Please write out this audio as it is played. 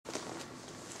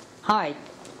Hi,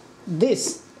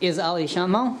 this is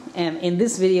AliShanMao, and in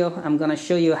this video I'm going to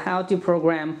show you how to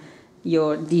program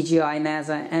your DJI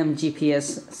Naza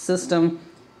GPS system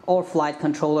or flight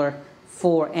controller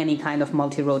for any kind of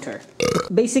multi-rotor.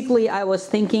 Basically, I was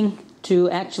thinking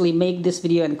to actually make this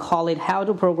video and call it how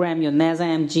to program your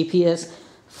Naza GPS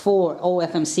for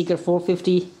OFM Seeker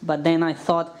 450, but then I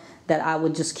thought that I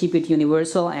would just keep it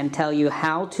universal and tell you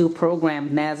how to program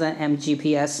Naza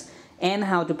GPS and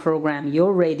how to program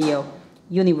your radio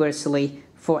universally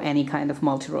for any kind of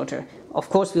multi-rotor. Of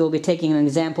course, we will be taking an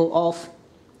example of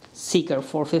Seeker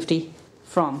 450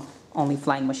 from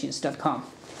onlyflyingmachines.com.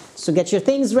 So get your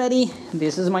things ready.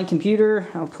 This is my computer.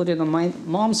 I'll put it on my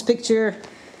mom's picture.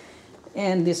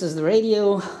 And this is the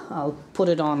radio. I'll put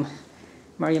it on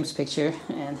Mariam's picture,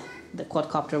 and the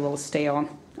quadcopter will stay on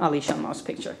AliShanMao's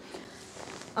picture.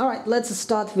 Alright, let's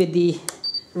start with the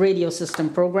radio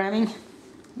system programming.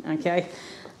 Okay,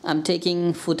 I'm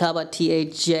taking Futaba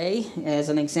T8J as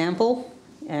an example,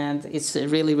 and it's a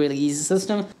really easy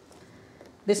system.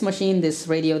 This machine, this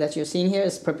radio that you're seeing here,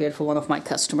 is prepared for one of my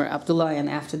customer, Abdullah, and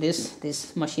after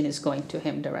this machine is going to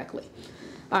him directly.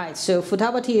 Alright, so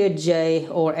Futaba T8J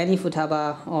or any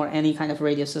Futaba or any kind of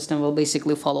radio system will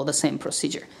basically follow the same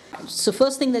procedure. So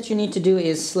first thing that you need to do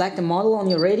is select a model on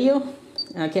your radio,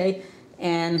 okay,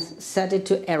 and set it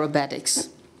to aerobatics.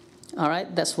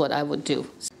 Alright, that's what I would do.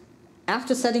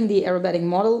 After setting the aerobatic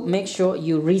model, make sure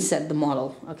you reset the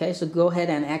model. Okay, so go ahead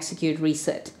and execute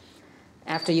reset.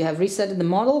 After you have reset the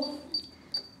model,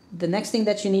 the next thing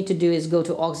that you need to do is go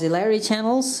to auxiliary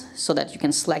channels so that you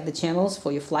can select the channels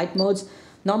for your flight modes.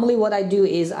 Normally what I do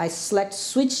is I select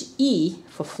switch E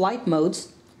for flight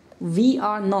modes,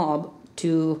 VR knob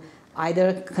to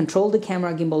either control the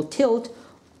camera gimbal tilt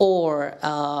or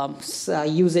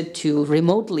use it to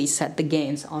remotely set the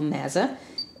gains on Naza,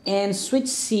 and switch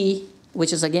C,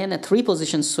 which is again a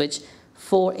 3-position switch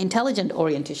for intelligent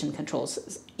orientation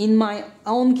controls. In my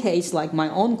own case, like my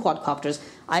own quadcopters,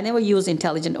 I never use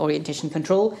intelligent orientation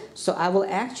control, so I will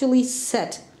actually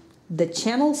set the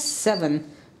channel 7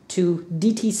 to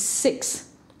DT6.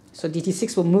 So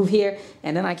DT6 will move here,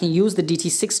 and then I can use the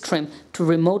DT6 trim to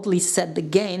remotely set the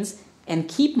gains and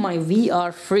keep my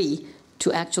VR free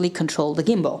to actually control the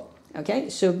gimbal. Okay,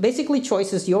 so basically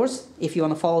choice is yours. If you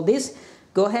want to follow this,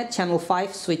 go ahead, channel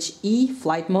 5 switch E,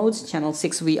 flight modes, channel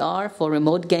 6 VR for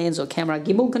remote gains or camera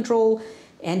gimbal control,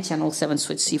 and channel 7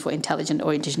 switch C for intelligent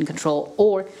orientation control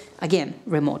or again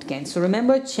remote gains. So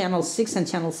remember, channel 6 and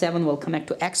channel 7 will connect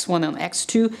to X1 and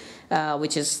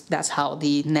X2, that's how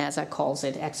the Naza calls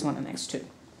it, X1 and X2.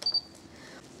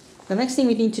 The next thing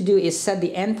we need to do is set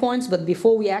the endpoints, but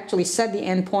before we actually set the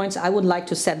endpoints, I would like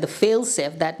to set the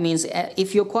fail-safe. That means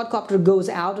if your quadcopter goes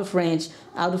out of range,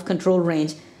 out of control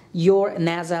range, your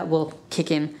Naza will kick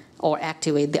in or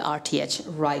activate the RTH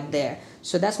right there.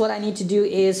 So that's what I need to do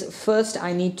is first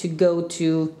I need to go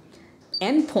to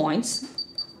endpoints,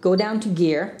 go down to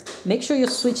gear, make sure your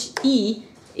switch E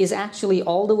is actually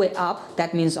all the way up,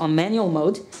 that means on manual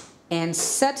mode, and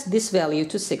set this value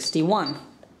to 61.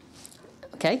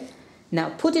 Okay, now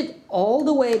put it all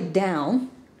the way down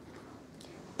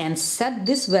and set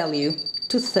this value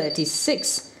to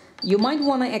 36. You might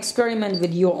want to experiment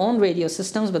with your own radio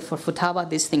systems, but for Futaba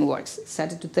this thing works.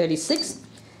 Set it to 36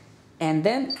 and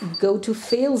then go to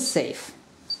fail-safe.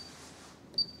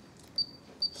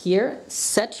 Here,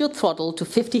 set your throttle to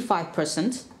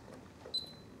 55%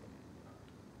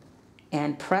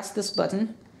 and press this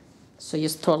button so your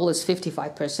throttle is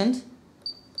 55%.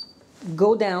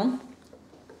 Go down,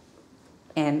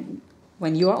 and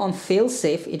when you are on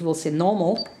fail-safe, it will say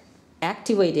normal.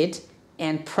 Activate it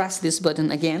and press this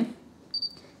button again,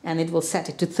 and it will set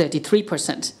it to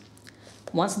 33%.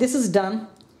 Once this is done,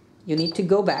 you need to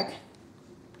go back,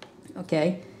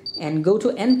 okay, and go to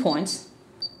endpoints,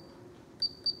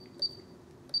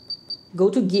 go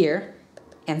to gear,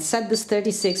 and set this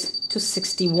 36 to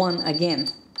 61 again.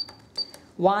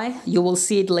 Why? You will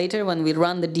see it later when we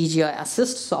run the DJI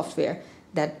Assist software,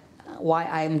 that why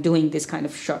I am doing this kind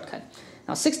of shortcut.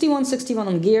 Now 61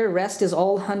 on gear, rest is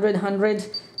all 100.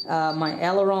 My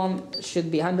aileron should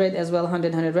be 100 as well,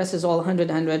 100, rest is all 100,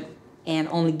 and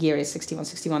only gear is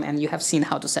 61, and you have seen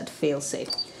how to set fail-safe.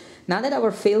 Now that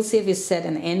our fail-safe is set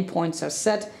and endpoints are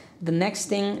set, the next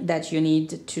thing that you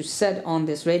need to set on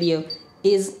this radio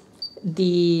is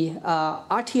the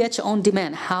RTH on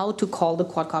demand, how to call the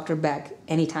quadcopter back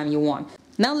anytime you want.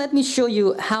 Now let me show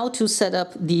you how to set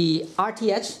up the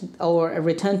RTH or a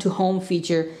return to home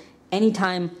feature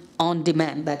anytime on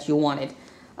demand that you want it.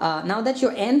 Now that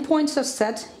your endpoints are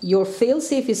set, your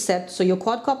fail-safe is set, so your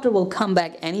quadcopter will come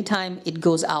back anytime it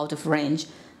goes out of range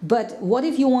But what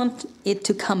if you want it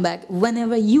to come back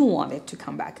whenever you want it to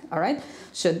come back? All right,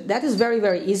 so that is very,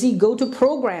 very easy. Go to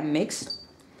Program Mix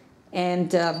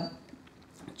and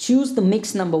choose the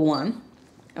mix number 1.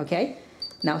 Okay,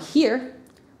 now here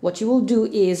what you will do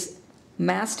is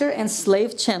master and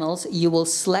slave channels, you will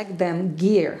select them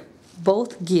gear,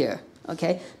 both gear.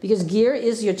 Okay, because gear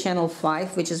is your channel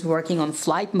 5, which is working on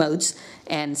flight modes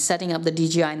and setting up the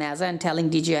DJI Naza and telling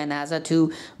DJI Naza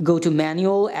to go to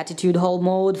manual, attitude hold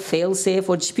mode, fail safe,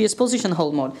 or GPS position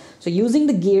hold mode. So using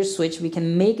the gear switch, we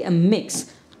can make a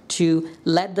mix to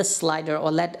let the slider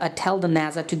or tell the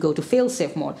Naza to go to fail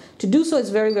safe mode. To do so, it's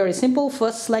very, very simple.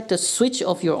 First, select a switch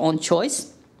of your own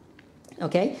choice.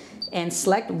 Okay, and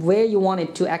select where you want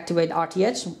it to activate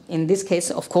RTH. In this case,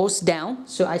 of course, down.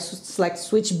 So I select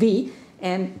switch B,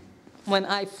 and when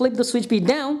I flip the switch B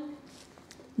down,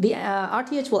 the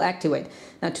RTH will activate.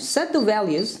 Now to set the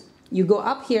values, you go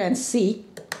up here and see,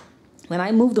 when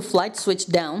I move the flight switch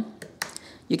down,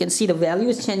 you can see the value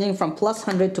is changing from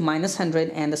 +100 to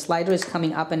 -100, and the slider is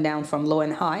coming up and down from low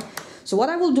and high. So what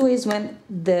I will do is, when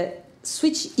the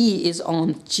switch E is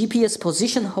on GPS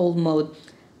position hold mode,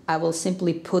 I will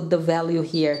simply put the value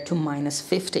here to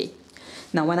 -50.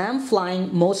 Now when I'm flying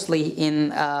mostly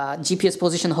in GPS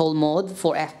position hold mode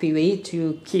for FPV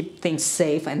to keep things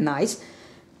safe and nice,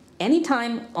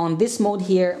 anytime on this mode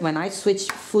here, when I flip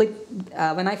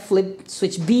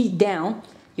switch B down,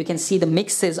 you can see the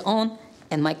mix is on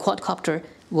and my quadcopter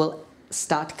will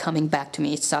start coming back to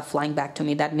me, start flying back to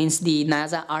me. That means the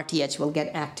Naza RTH will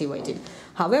get activated.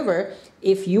 However,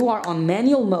 if you are on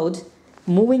manual mode,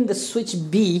 moving the switch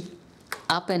B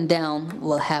up and down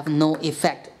will have no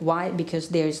effect. Why? Because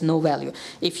there is no value.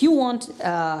 If you want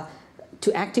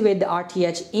to activate the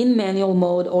RTH in manual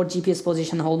mode or GPS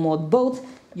position hold mode, both,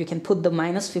 you can put the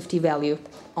 -50 value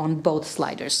on both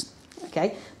sliders.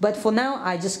 Okay, but for now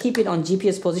I just keep it on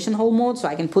GPS position hold mode, so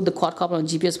I can put the quadcopter on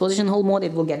GPS position hold mode.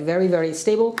 It will get very, very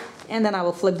stable, and then I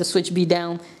will flip the switch B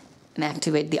down and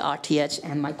activate the RTH,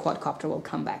 and my quadcopter will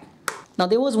come back. Now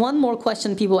there was one more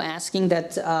question people asking,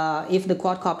 that if the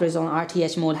quadcopter is on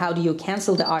RTH mode, how do you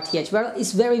cancel the RTH? Well,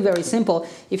 it's very, very simple.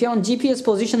 If you're on GPS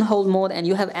position hold mode and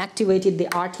you have activated the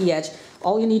RTH,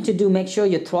 all you need to do, make sure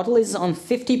your throttle is on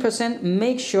 50%,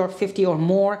 make sure 50 or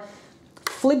more,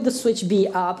 flip the switch B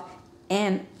up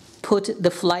and put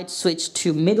the flight switch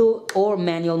to middle or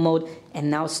manual mode, and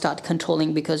now start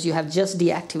controlling, because you have just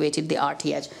deactivated the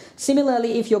RTH.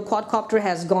 Similarly, if your quadcopter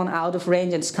has gone out of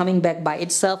range and it's coming back by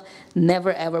itself,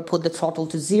 never ever put the throttle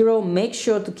to 0. Make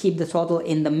sure to keep the throttle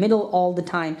in the middle all the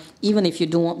time, even if you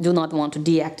do not want to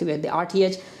deactivate the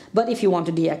RTH. But if you want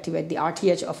to deactivate the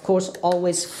RTH, of course,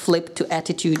 always flip to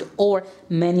attitude or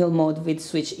manual mode with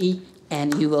switch E,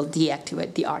 and you will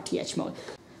deactivate the RTH mode.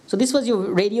 So this was your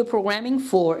radio programming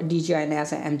for DJI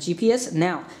Naza MGPS.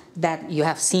 Now that you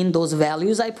have seen those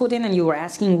values I put in, and you were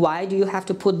asking why do you have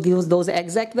to put those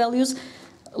exact values,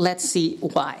 let's see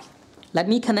why. Let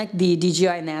me connect the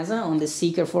DJI Naza on the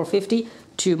Seeker 450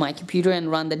 to my computer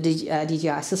and run the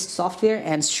DJI Assist software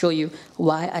and show you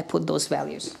why I put those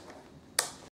values.